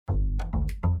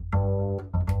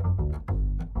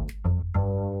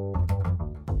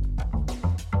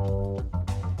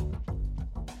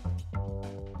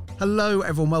Hello,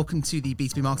 everyone. Welcome to the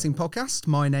B2B Marketing Podcast.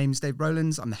 My name's Dave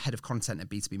Rowlands. I'm the head of content at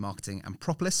B2B Marketing and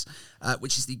Propolis,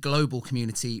 which is the global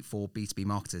community for B2B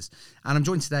marketers. And I'm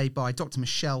joined today by Dr.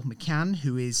 Michelle McCann,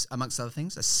 who is, amongst other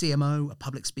things, a CMO, a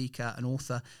public speaker, an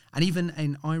author, and even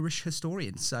an Irish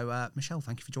historian. So, Michelle,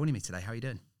 thank you for joining me today. How are you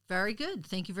doing? Very good.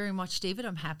 Thank you very much, David.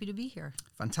 I'm happy to be here.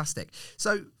 Fantastic.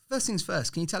 So first things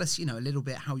first, can you tell us, a little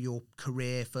bit how your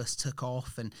career first took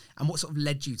off and what sort of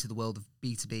led you to the world of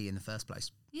B2B in the first place?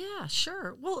 Yeah,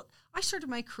 sure. Well, I started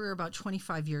my career about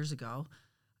 25 years ago,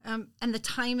 and the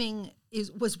timing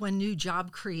was when new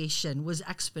job creation was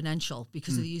exponential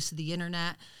because of the use of the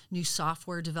internet, new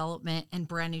software development, and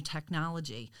brand new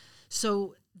technology.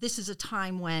 So this is a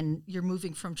time when you're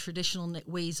moving from traditional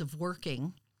ways of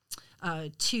working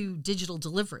to digital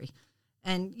delivery.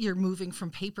 And you're moving from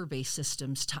paper-based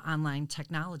systems to online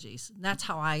technologies. And that's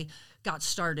how I got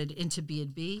started into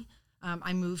B2B.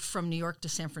 I moved from New York to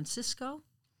San Francisco.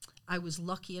 I was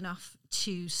lucky enough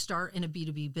to start in a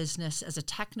B2B business as a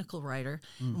technical writer.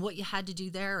 And what you had to do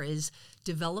there is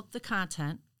develop the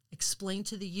content, explain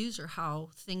to the user how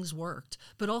things worked,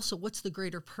 but also what's the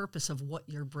greater purpose of what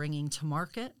you're bringing to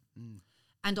market.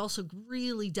 And also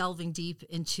really delving deep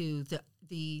into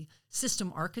the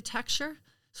system architecture.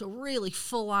 So really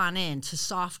full on into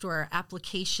software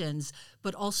applications,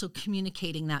 but also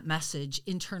communicating that message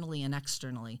internally and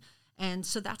externally. And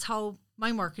so that's how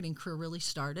my marketing career really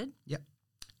started. Yep.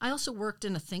 I also worked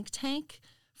in a think tank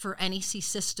for NEC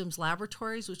Systems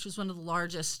Laboratories, which was one of the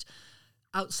largest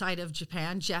outside of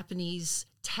Japan, Japanese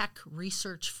tech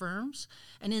research firms.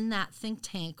 And in that think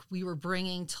tank, we were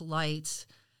bringing to light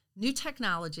new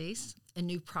technologies and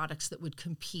new products that would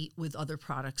compete with other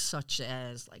products such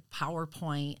as like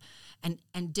PowerPoint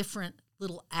and different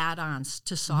little add-ons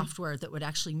to software that would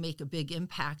actually make a big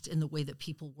impact in the way that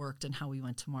people worked and how we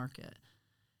went to market.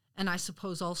 And I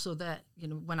suppose also that,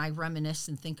 when I reminisce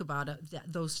and think about it,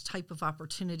 those type of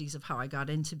opportunities of how I got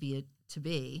into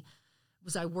B2B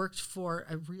was I worked for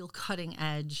a real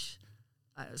cutting-edge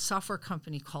software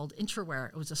company called Intraware.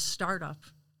 It was a startup.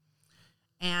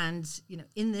 And,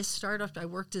 in this startup, I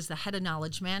worked as the head of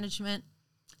knowledge management,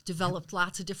 developed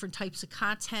lots of different types of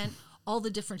content, all the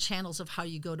different channels of how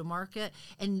you go to market.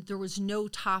 And there was no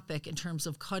topic in terms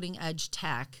of cutting edge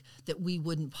tech that we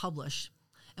wouldn't publish.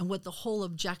 And what the whole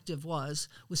objective was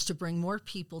to bring more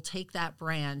people, take that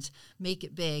brand, make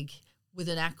it big with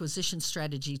an acquisition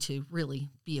strategy to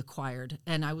really be acquired.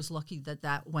 And I was lucky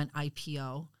that went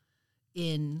IPO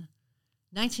in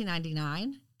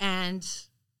 1999. And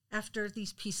after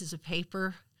these pieces of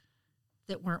paper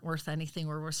that weren't worth anything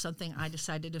or were something, I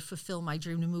decided to fulfill my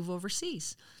dream to move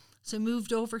overseas. So I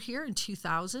moved over here in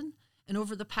 2000, and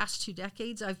over the past 2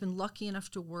 decades, I've been lucky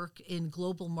enough to work in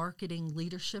global marketing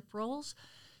leadership roles.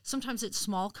 Sometimes it's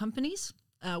small companies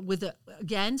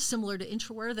again, similar to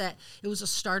Intraware, that it was a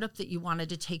startup that you wanted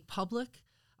to take public.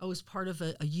 I was part of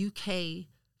a UK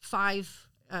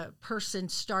 5-person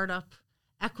startup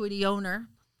equity owner.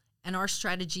 And our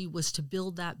strategy was to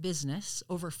build that business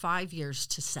over 5 years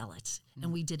to sell it.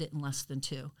 And we did it in less than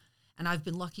 2. And I've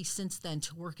been lucky since then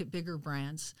to work at bigger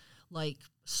brands like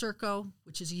Serco,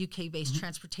 which is a UK-based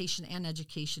transportation and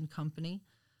education company,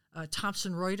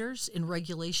 Thomson Reuters in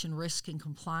regulation, risk, and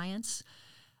compliance,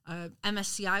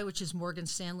 MSCI, which is Morgan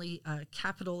Stanley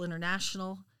Capital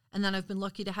International. And then I've been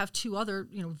lucky to have 2 other,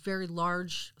 very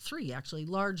large, 3 actually,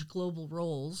 large global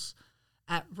roles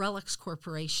at Relics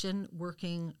Corporation,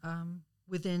 working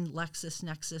within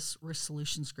LexisNexis Risk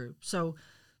Solutions Group. So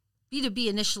B2B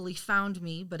initially found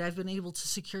me, but I've been able to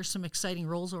secure some exciting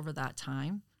roles over that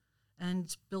time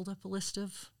and build up a list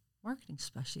of marketing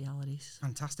specialities.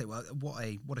 Fantastic. Well,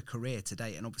 what a career to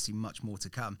date, and obviously much more to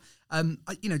come.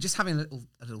 Just having a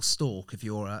little stalk of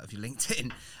your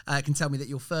LinkedIn can tell me that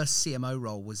your first CMO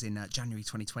role was in January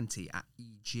 2020 at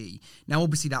EG. Now,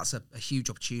 obviously, that's a huge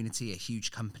opportunity, a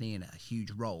huge company, and a huge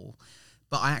role.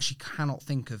 But I actually cannot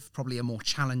think of probably a more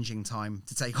challenging time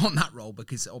to take on that role,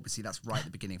 because obviously that's right at the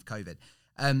beginning of COVID.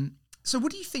 So,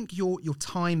 what do you think your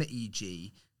time at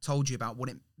EG told you about what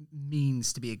it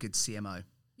means to be a good CMO?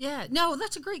 Yeah, no,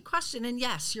 that's a great question. And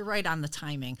yes, you're right on the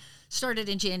timing. Started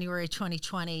in January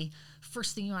 2020.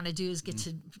 First thing you want to do is get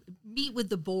to meet with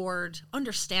the board,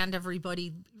 understand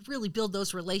everybody, really build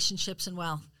those relationships. And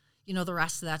the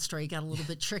rest of that story got a little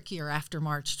bit trickier after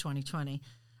March 2020.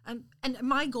 And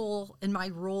my goal and my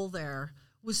role there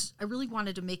was I really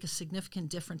wanted to make a significant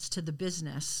difference to the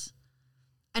business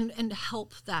and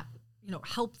help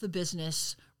the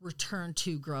business return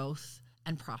to growth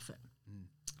and profit.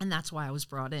 And that's why I was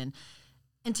brought in.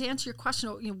 And to answer your question,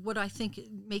 what I think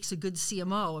makes a good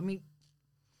CMO,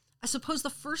 I suppose the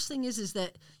first thing is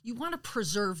that you want to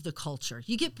preserve the culture.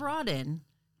 You get brought in,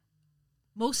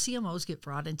 most CMOs get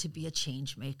brought in to be a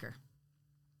change maker.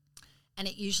 And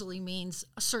it usually means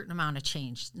a certain amount of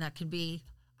change. And that can be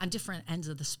on different ends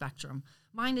of the spectrum.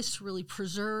 Mine is to really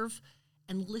preserve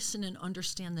and listen and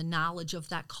understand the knowledge of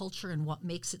that culture and what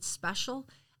makes it special.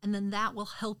 And then that will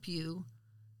help you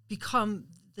become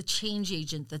the change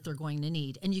agent that they're going to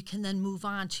need. And you can then move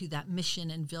on to that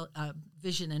mission and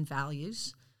vision and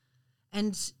values.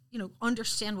 And,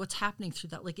 understand what's happening through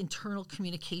that, like internal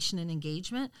communication and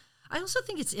engagement. I also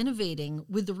think it's innovating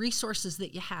with the resources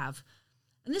that you have.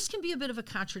 And this can be a bit of a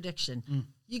contradiction.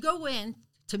 You go in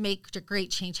to make the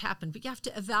great change happen, but you have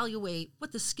to evaluate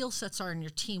what the skill sets are in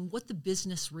your team, what the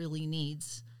business really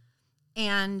needs.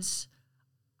 And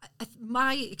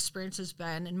my experience has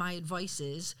been, and my advice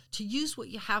is, to use what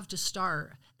you have to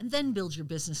start and then build your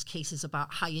business cases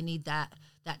about how you need that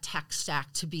tech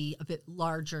stack to be a bit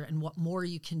larger and what more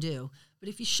you can do. But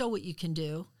if you show what you can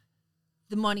do,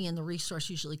 the money and the resource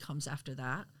usually comes after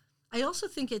that. I also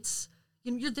think it's,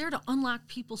 you're there to unlock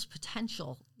people's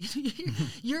potential.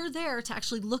 You're there to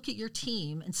actually look at your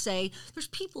team and say, there's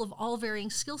people of all varying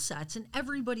skill sets, and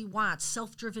everybody wants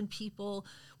self-driven people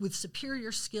with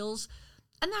superior skills.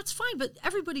 And that's fine, but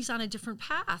everybody's on a different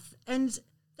path. And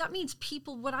that means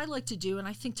people, what I like to do, and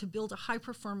I think to build a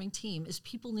high-performing team, is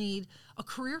people need a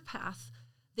career path.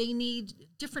 They need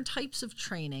different types of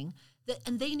training,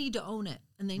 and they need to own it,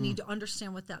 and they need to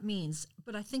understand what that means.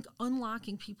 But I think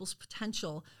unlocking people's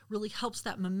potential really helps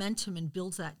that momentum and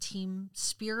builds that team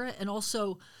spirit, and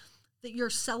also that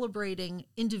you're celebrating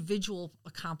individual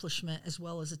accomplishment as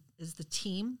well as the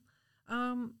team.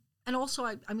 And also,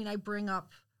 I bring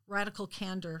up radical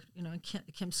candor, in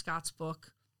Kim Scott's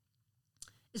book,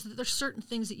 is that there's certain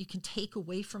things that you can take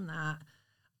away from that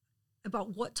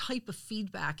about what type of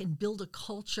feedback, and build a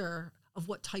culture of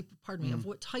what type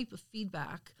of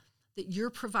feedback that you're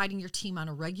providing your team on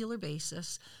a regular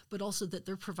basis, but also that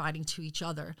they're providing to each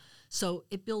other. So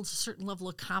it builds a certain level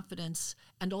of confidence,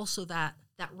 and also that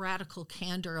radical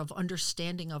candor of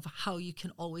understanding of how you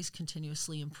can always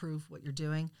continuously improve what you're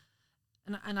doing.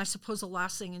 And I suppose the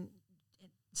last thing, and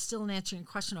still in answering your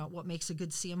question about what makes a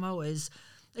good CMO, is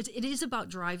it is about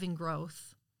driving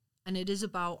growth, and it is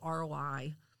about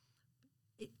ROI.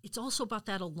 It's also about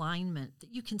that alignment,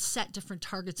 that you can set different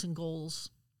targets and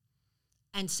goals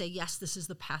and say, yes, this is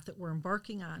the path that we're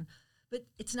embarking on. But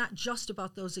it's not just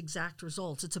about those exact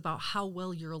results. It's about how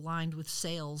well you're aligned with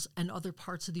sales and other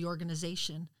parts of the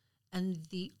organization and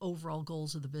the overall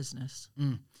goals of the business.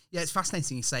 Yeah, it's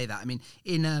fascinating you say that. I mean,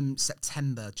 in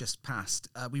September just past,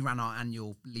 we ran our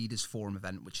annual Leaders Forum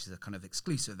event, which is a kind of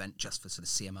exclusive event just for sort of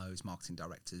CMOs, marketing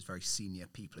directors, very senior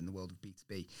people in the world of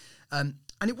B2B. And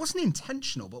it wasn't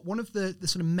intentional, but one of the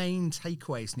sort of main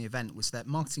takeaways in the event was that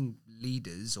marketing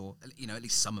leaders, or at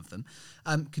least some of them,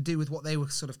 could do with what they were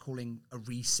sort of calling a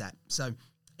reset. So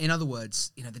in other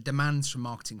words, the demands from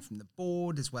marketing from the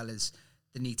board, as well as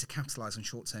the need to capitalize on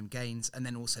short-term gains, and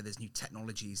then also there's new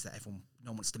technologies that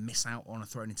no one wants to miss out on, are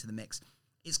thrown into the mix.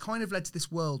 It's kind of led to this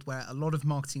world where a lot of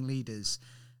marketing leaders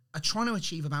are trying to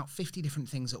achieve about 50 different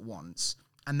things at once,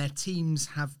 and their teams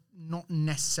have not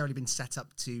necessarily been set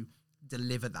up to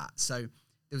deliver that. So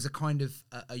there was a kind of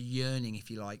a yearning, if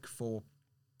you like, for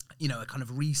a kind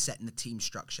of reset in the team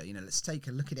structure. Let's take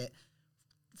a look at it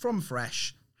from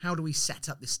fresh. How do we set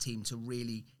up this team to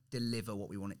really deliver what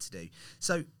we want it to do?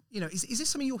 So, is this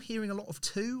something you're hearing a lot of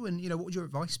too? And, what would your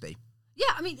advice be?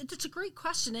 Yeah, I mean, it's a great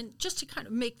question. And just to kind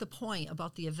of make the point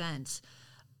about the events,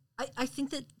 I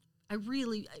think that I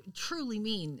truly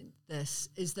mean this,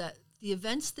 is that the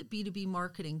events that B2B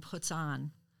marketing puts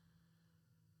on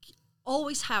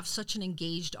always have such an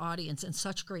engaged audience and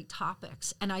such great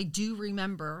topics. And I do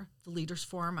remember the Leaders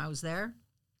Forum, I was there,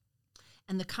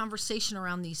 and the conversation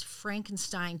around these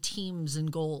Frankenstein teams and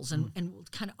goals, and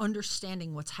kind of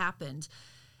understanding what's happened,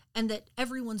 and that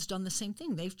everyone's done the same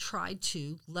thing. They've tried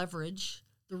to leverage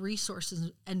the resources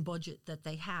and budget that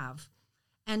they have.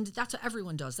 And that's what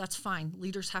everyone does. That's fine.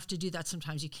 Leaders have to do that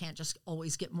sometimes. You can't just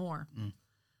always get more.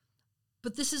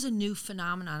 But this is a new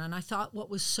phenomenon. And I thought what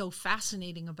was so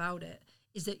fascinating about it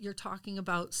is that you're talking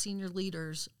about senior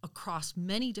leaders across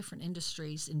many different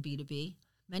industries in B2B,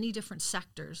 many different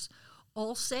sectors,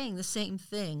 all saying the same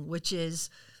thing, which is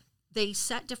they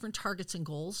set different targets and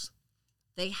goals.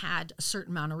 They had a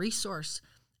certain amount of resource,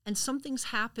 and something's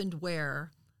happened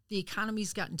where the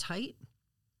economy's gotten tight,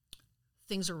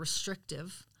 things are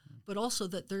restrictive, but also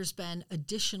that there's been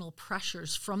additional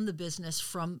pressures from the business,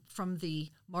 from the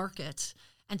market,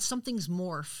 and something's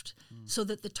morphed so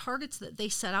that the targets that they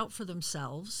set out for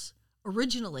themselves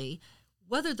originally,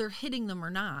 whether they're hitting them or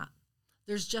not,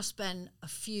 There's just been a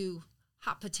few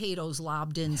hot potatoes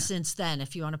lobbed in since then,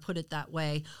 if you want to put it that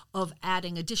way, of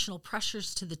adding additional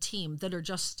pressures to the team that are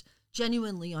just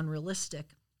genuinely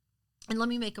unrealistic. And let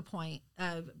me make a point,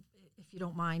 if you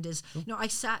don't mind, is, I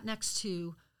sat next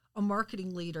to a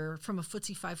marketing leader from a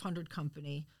FTSE 500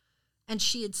 company, and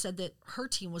she had said that her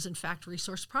team was in fact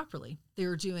resourced properly. They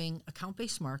were doing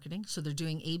account-based marketing, so they're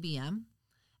doing ABM,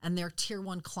 and their tier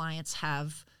one clients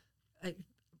have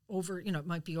over, it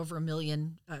might be over $1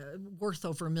 million, worth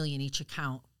over $1 million each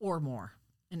account or more,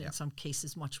 and in some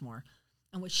cases much more.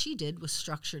 And what she did was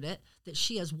structured it that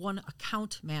she has one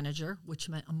account manager, which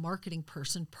meant a marketing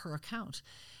person per account.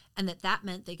 And that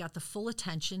meant they got the full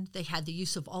attention, they had the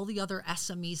use of all the other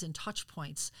SMEs and touch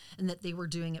points, and that they were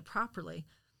doing it properly.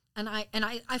 And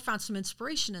I found some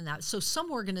inspiration in that. So some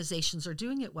organizations are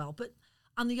doing it well, but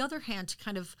on the other hand, to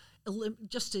kind of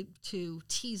just to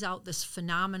tease out this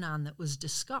phenomenon that was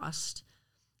discussed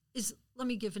is, let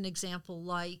me give an example.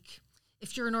 Like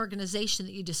if you're an organization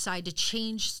that you decide to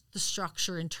change the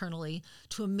structure internally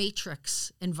to a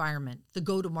matrix environment, the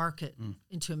go-to-market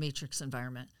into a matrix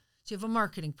environment. So you have a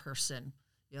marketing person,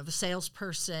 you have a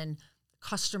salesperson,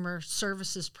 customer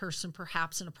services person,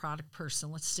 perhaps, and a product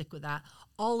person. Let's stick with that,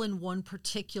 all in one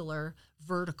particular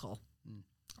vertical.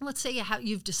 Let's say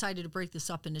you've decided to break this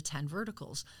up into 10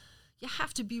 verticals. You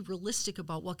have to be realistic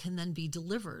about what can then be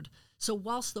delivered. So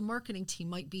whilst the marketing team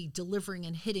might be delivering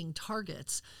and hitting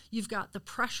targets, you've got the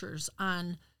pressures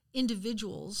on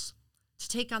individuals to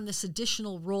take on this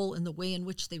additional role in the way in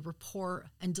which they report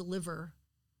and deliver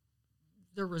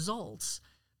their results.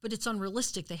 But it's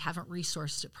unrealistic. They haven't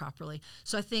resourced it properly.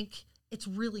 So I think it's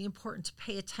really important to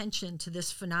pay attention to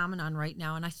this phenomenon right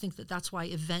now. And I think that that's why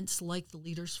events like the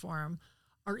Leaders Forum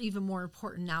are even more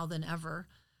important now than ever,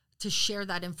 to share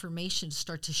that information,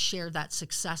 start to share that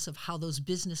success of how those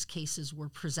business cases were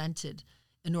presented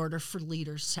in order for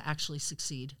leaders to actually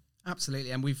succeed. Absolutely.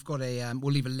 And we've got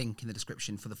we'll leave a link in the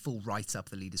description for the full write-up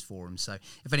of the Leaders Forum. So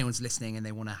if anyone's listening and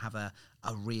they want to have a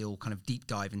real kind of deep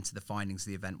dive into the findings of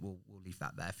the event, we'll leave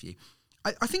that there for you.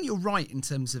 I think you're right in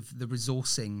terms of the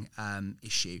resourcing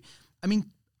issue. I mean,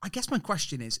 I guess my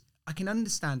question is, I can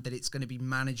understand that it's going to be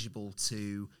manageable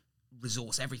to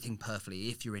resource everything perfectly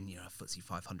if you're in a FTSE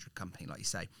 500 company, like you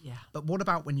say. Yeah. But what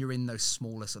about when you're in those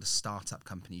smaller sort of startup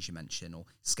companies you mentioned, or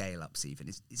scale-ups even?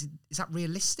 Is that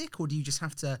realistic, or do you just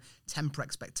have to temper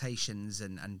expectations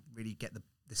and really get the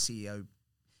CEO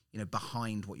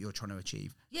behind what you're trying to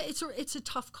achieve? Yeah, it's a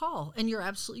tough call, and you're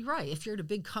absolutely right. If you're at a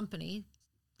big company,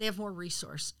 they have more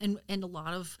resource, and a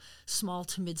lot of small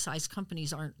to mid-sized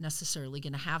companies aren't necessarily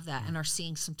going to have that and are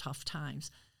seeing some tough times.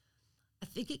 I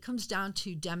think it comes down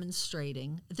to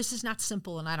demonstrating. This is not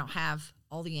simple, and I don't have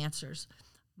all the answers.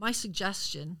 My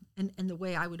suggestion, and the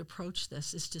way I would approach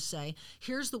this, is to say,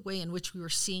 here's the way in which we were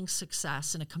seeing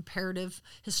success in a comparative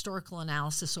historical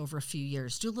analysis over a few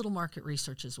years. Do a little market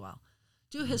research as well.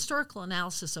 Do a historical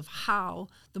analysis of how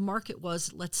the market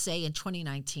was, let's say, in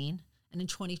 2019 and in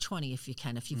 2020, if you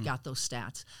can, if you've got those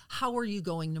stats. How are you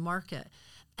going to market?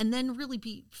 And then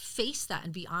really face that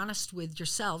and be honest with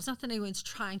yourselves. Not that anyone's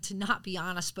trying to not be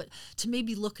honest, but to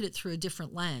maybe look at it through a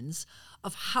different lens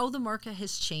of how the market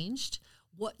has changed,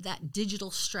 what that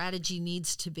digital strategy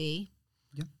needs to be,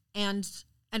 and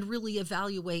really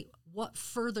evaluate what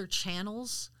further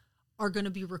channels are going to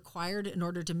be required in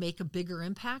order to make a bigger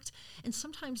impact. And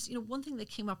sometimes, one thing that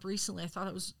came up recently, I thought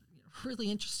it was a really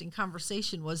interesting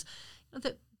conversation, was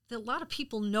that a lot of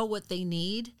people know what they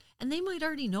need, and they might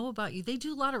already know about you. They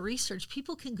do a lot of research.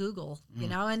 People can Google,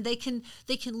 and they can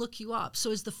look you up.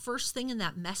 So is the first thing in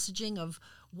that messaging of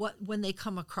when they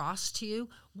come across to you,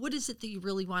 what is it that you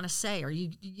really want to say? Are you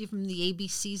giving them the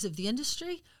ABCs of the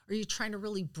industry? Or are you trying to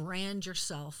really brand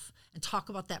yourself and talk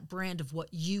about that brand of what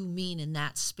you mean in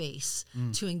that space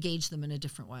to engage them in a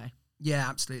different way? Yeah,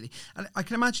 absolutely. And I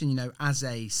can imagine, as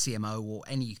a CMO or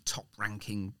any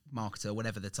top-ranking marketer,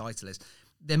 whatever the title is,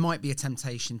 there might be a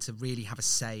temptation to really have a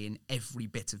say in every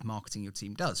bit of marketing your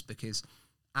team does, because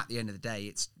at the end of the day,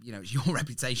 it's your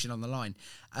reputation on the line.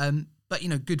 But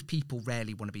good people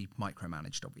rarely want to be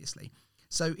micromanaged, obviously.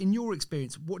 So in your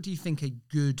experience, what do you think a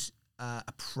good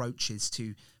approach is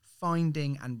to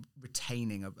finding and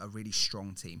retaining a really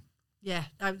strong team? Yeah,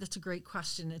 that's a great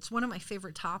question. It's one of my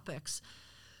favorite topics.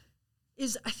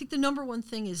 I think the number one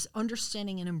thing is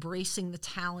understanding and embracing the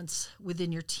talents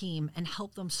within your team and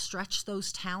help them stretch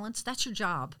those talents. That's your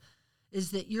job, is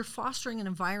that you're fostering an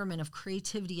environment of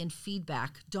creativity and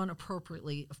feedback done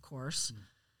appropriately, of course.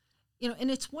 And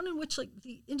it's one in which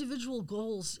the individual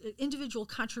goals, individual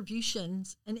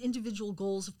contributions and individual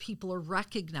goals of people are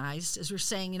recognized, as we're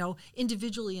saying,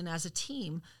 individually and as a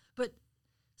team. But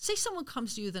say someone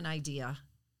comes to you with an idea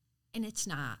and it's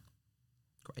not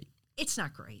Great. It's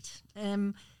not great.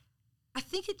 I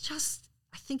think it's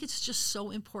just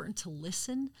so important to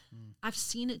listen. I've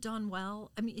seen it done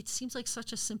well. I mean, it seems like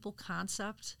such a simple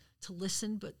concept to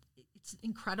listen, but it's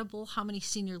incredible how many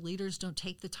senior leaders don't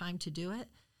take the time to do it.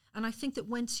 And I think that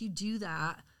once you do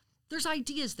that, there's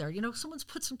ideas there. You know, someone's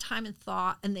put some time and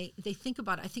thought and they think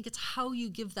about it. I think it's how you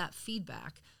give that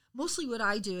feedback. Mostly what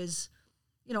I do is,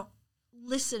 you know,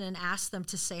 listen and ask them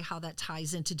to say how that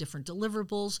ties into different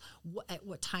deliverables, at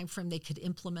what time frame they could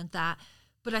implement that.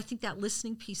 But I think that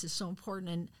listening piece is so important,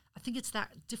 and I think it's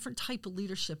that different type of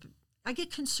leadership. I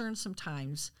get concerned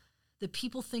sometimes that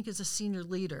people think as a senior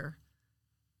leader,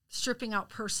 stripping out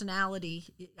personality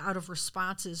out of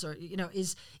responses, or, you know,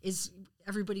 is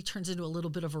everybody turns into a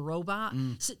little bit of a robot.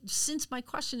 Since my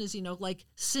question is, you know, like,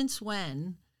 since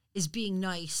when is being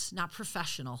nice not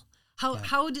professional?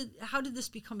 How did this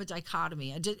become a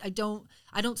dichotomy? I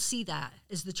don't see that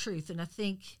as the truth, and I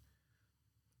think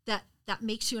that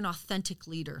makes you an authentic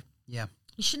leader. Yeah,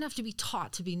 you shouldn't have to be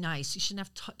taught to be nice. You shouldn't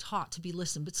have taught to be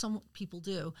listened, but some people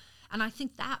do, and I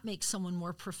think that makes someone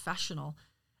more professional,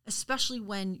 especially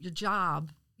when your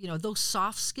job, you know, those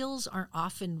soft skills aren't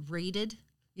often rated.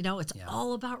 You know, it's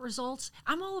all about results.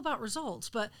 I'm all about results,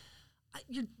 but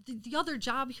the other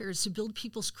job here is to build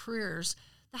people's careers.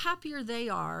 The happier they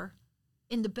are,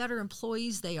 and the better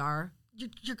employees they are,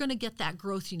 you're going to get that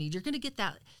growth you need. You're going to get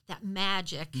that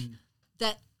magic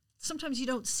that sometimes you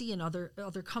don't see in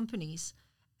other companies.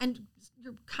 And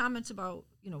your comments about,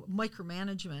 you know,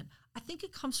 micromanagement, I think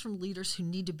it comes from leaders who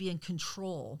need to be in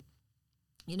control.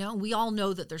 You know, we all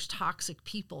know that there's toxic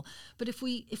people, but if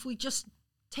we just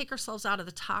take ourselves out of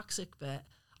the toxic bit,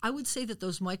 I would say that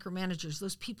those micromanagers,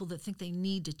 those people that think they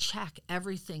need to check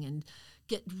everything and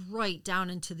get right down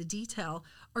into the detail,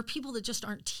 are people that just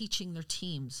aren't teaching their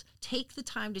teams. Take the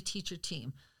time to teach your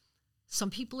team. Some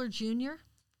people are junior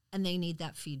and they need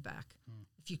that feedback.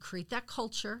 If you create that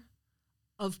culture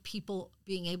of people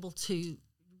being able to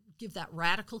give that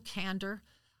radical candor,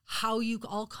 how you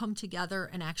all come together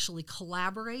and actually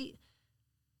collaborate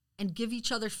and give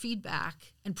each other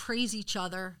feedback and praise each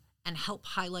other and help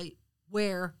highlight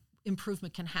where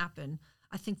improvement can happen,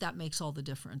 I think that makes all the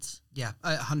difference. Yeah,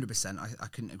 100%. I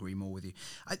couldn't agree more with you.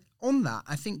 On that,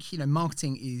 I think, you know,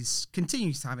 marketing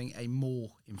continues to having a more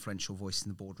influential voice in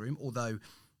the boardroom, although,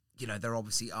 you know, there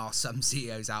obviously are some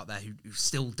CEOs out there who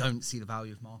still don't see the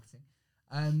value of marketing.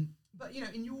 But, you know,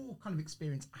 in your kind of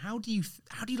experience, how do you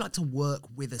like to work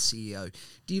with a CEO?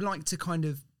 Do you like to kind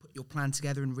of put your plan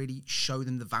together and really show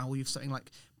them the value of something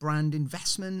like brand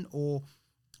investment, or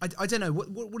I don't know,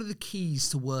 what are the keys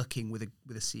to working with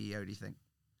a CEO, do you think?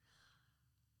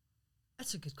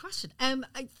 That's a good question.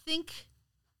 I think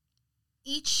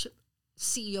each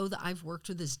CEO that I've worked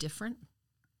with is different,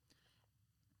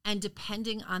 and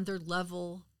depending on their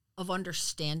level of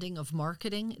understanding of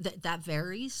marketing, that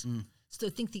varies. So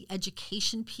I think the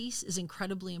education piece is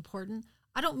incredibly important.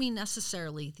 I don't mean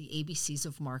necessarily the ABCs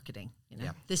of marketing. You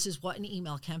know, this is what an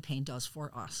email campaign does for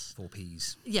us. 4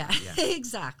 Ps. Yeah,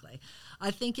 exactly.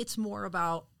 I think it's more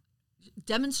about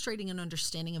demonstrating an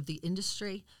understanding of the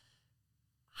industry,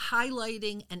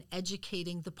 highlighting and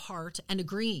educating the part and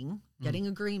getting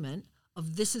agreement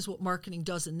of this is what marketing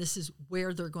does and this is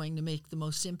where they're going to make the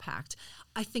most impact.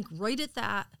 I think right at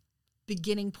that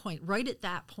beginning point, right at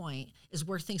that point is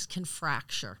where things can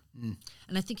fracture.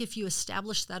 And I think if you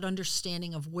establish that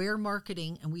understanding of where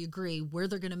marketing, and we agree, where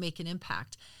they're going to make an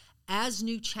impact, as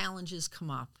new challenges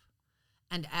come up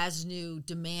and as new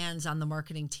demands on the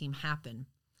marketing team happen,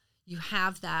 you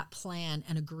have that plan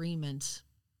and agreement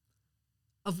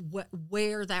of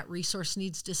where that resource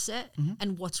needs to sit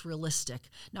and what's realistic.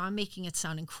 Now, I'm making it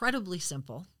sound incredibly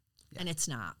simple, and it's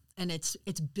not. And it's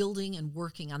building and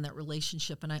working on that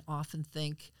relationship. And I often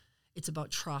think it's about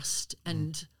trust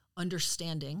and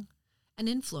understanding and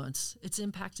influence. It's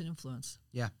impact and influence.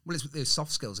 Yeah. Well, it's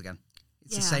soft skills again.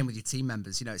 It's the same with your team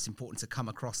members. You know, it's important to come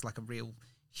across like a real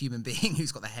human being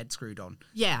who's got their head screwed on.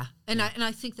 Yeah. And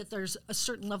I think that there's a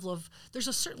certain level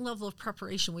of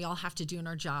preparation we all have to do in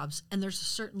our jobs. And there's a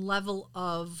certain level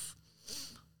of,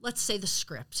 let's say, the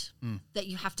script that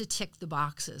you have to tick the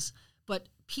boxes. But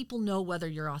people know whether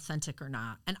you're authentic or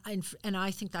not. And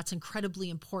I think that's incredibly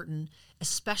important,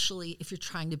 especially if you're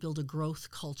trying to build a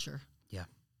growth culture. Yeah.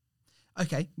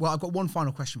 Okay. Well, I've got one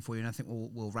final question for you, and I think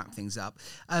we'll wrap things up.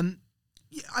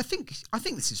 I think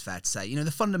this is fair to say, you know,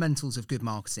 the fundamentals of good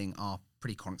marketing are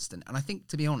pretty constant. And I think,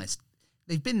 to be honest,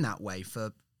 they've been that way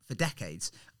for for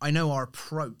decades. I know our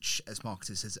approach as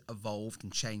marketers has evolved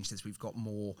and changed as we've got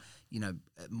more,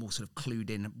 more sort of clued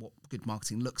in what good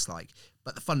marketing looks like.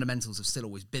 But the fundamentals have still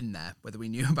always been there, whether we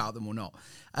knew about them or not.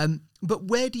 But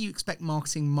where do you expect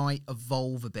marketing might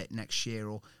evolve a bit next year,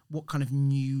 or what kind of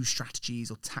new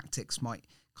strategies or tactics might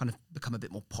kind of become a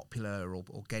bit more popular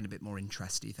or gain a bit more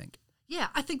interest, do you think? Yeah,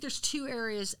 I think there's two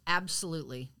areas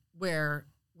absolutely where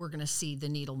we're going to see the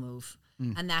needle move,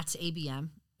 and that's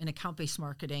ABM and account-based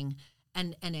marketing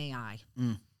and AI.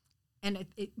 And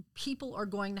people are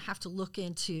going to have to look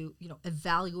into,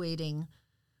 evaluating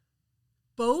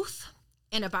both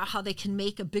and about how they can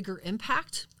make a bigger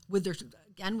impact with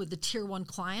the tier one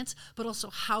clients, but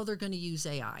also how they're going to use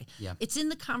AI. Yeah. It's in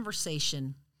the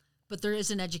conversation, but there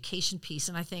is an education piece.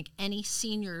 And I think any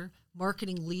senior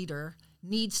marketing leader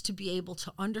needs to be able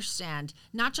to understand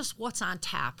not just what's on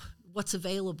tap, what's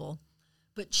available,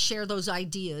 but share those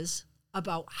ideas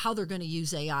about how they're going to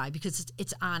use AI, because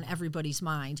it's on everybody's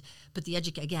mind. But the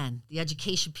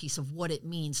education piece of what it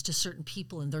means to certain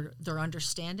people and their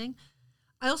understanding.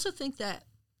 I also think that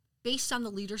based on the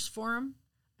Leaders Forum,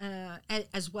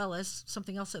 as well as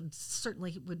something else that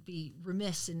certainly would be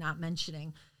remiss in not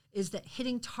mentioning, is that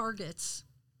hitting targets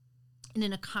in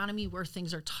an economy where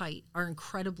things are tight are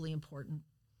incredibly important.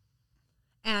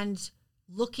 And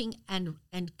looking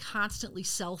and constantly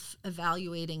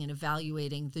self-evaluating and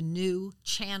evaluating the new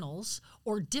channels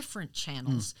or different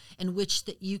channels in which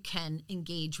that you can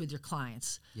engage with your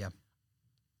clients. Yeah.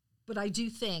 But I do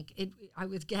think I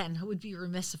would be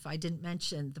remiss if I didn't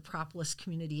mention the Propolis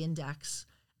Community Index.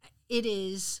 It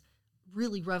is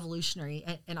really revolutionary,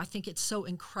 and I think it's so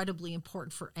incredibly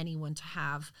important for anyone to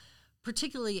have.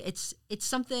 Particularly, it's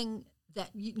something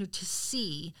that to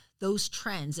see those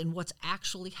trends and what's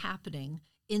actually happening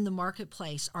in the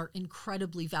marketplace are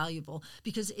incredibly valuable,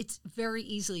 because it's very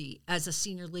easy as a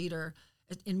senior leader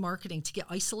in marketing to get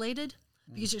isolated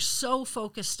because you're so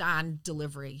focused on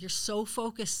delivery. You're so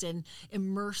focused and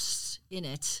immersed in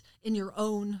it, in your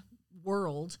own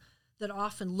world, that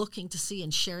often looking to see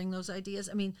and sharing those ideas.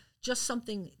 I mean,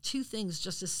 two things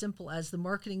just as simple as the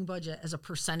marketing budget as a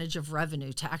percentage of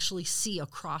revenue, to actually see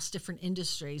across different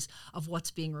industries of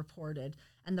what's being reported,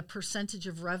 and the percentage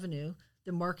of revenue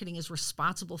the marketing is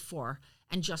responsible for,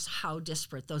 and just how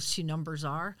disparate those two numbers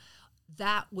are.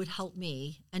 That would help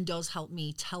me, and does help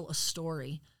me, tell a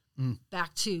story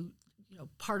back to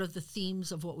part of the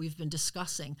themes of what we've been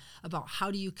discussing about how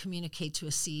do you communicate to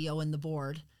a CEO and the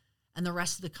board and the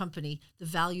rest of the company the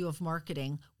value of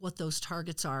marketing, what those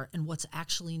targets are, and what's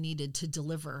actually needed to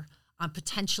deliver on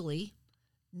potentially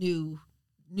new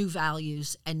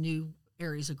values and new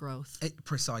areas of growth.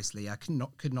 Precisely. I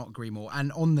could not agree more.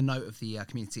 And on the note of the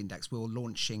Community Index, we're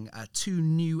launching 2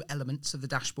 new elements of the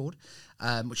dashboard,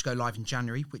 which go live in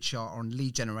January, which are on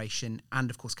lead generation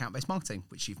and, of course, account-based marketing,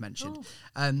 which you've mentioned.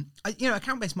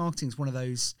 Account-based marketing is one of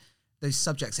those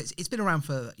subjects. It's been around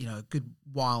for a good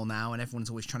while now, and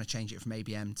everyone's always trying to change it from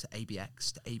ABM to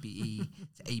ABX to ABE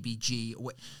to ABG,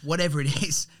 or whatever it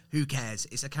is. Who cares?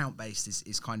 It's account-based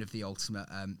is kind of the ultimate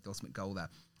goal there.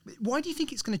 Why do you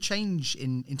think it's going to change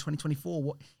in 2024?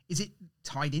 What is it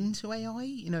tied into AI?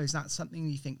 Is that something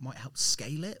you think might help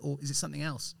scale it, or is it something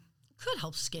else? Could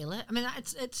help scale it. I mean,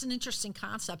 it's an interesting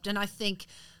concept, and I think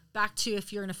back to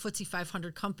if you're in a FTSE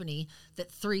 500 company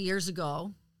that 3 years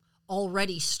ago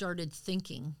already started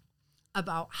thinking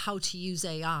about how to use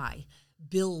AI,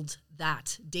 build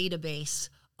that database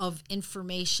of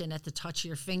information at the touch of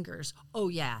your fingers. Oh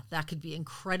yeah, that could be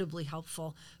incredibly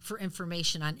helpful for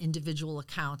information on individual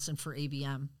accounts and for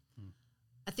ABM.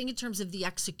 I think in terms of the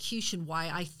execution,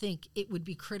 why I think it would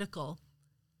be critical,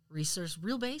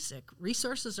 real basic.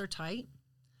 Resources are tight.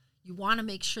 You want to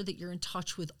make sure that you're in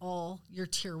touch with all your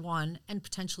tier 1 and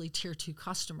potentially tier 2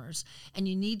 customers, and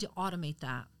you need to automate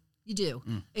that. You do.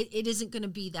 It isn't going to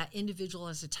be that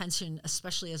individualized attention,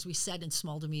 especially as we said in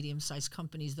small to medium-sized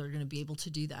companies that are going to be able to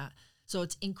do that. So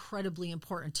it's incredibly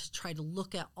important to try to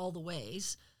look at all the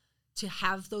ways to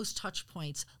have those touch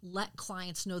points, let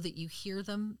clients know that you hear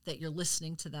them, that you're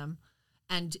listening to them,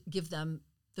 and give them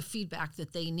the feedback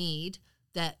that they need,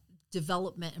 that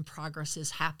development and progress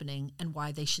is happening, and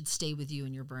why they should stay with you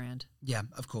and your brand. Yeah,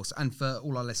 of course. And for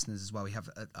all our listeners as well, we have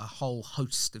a whole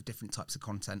host of different types of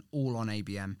content, all on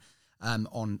ABM,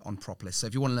 on Propolis. So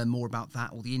if you want to learn more about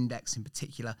that, or the index in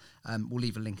particular, we'll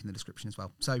leave a link in the description as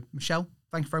well. So Michelle,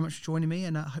 thank you very much for joining me,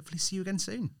 and hopefully see you again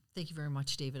soon. Thank you very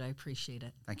much, David. I appreciate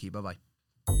it. Thank you. Bye-bye.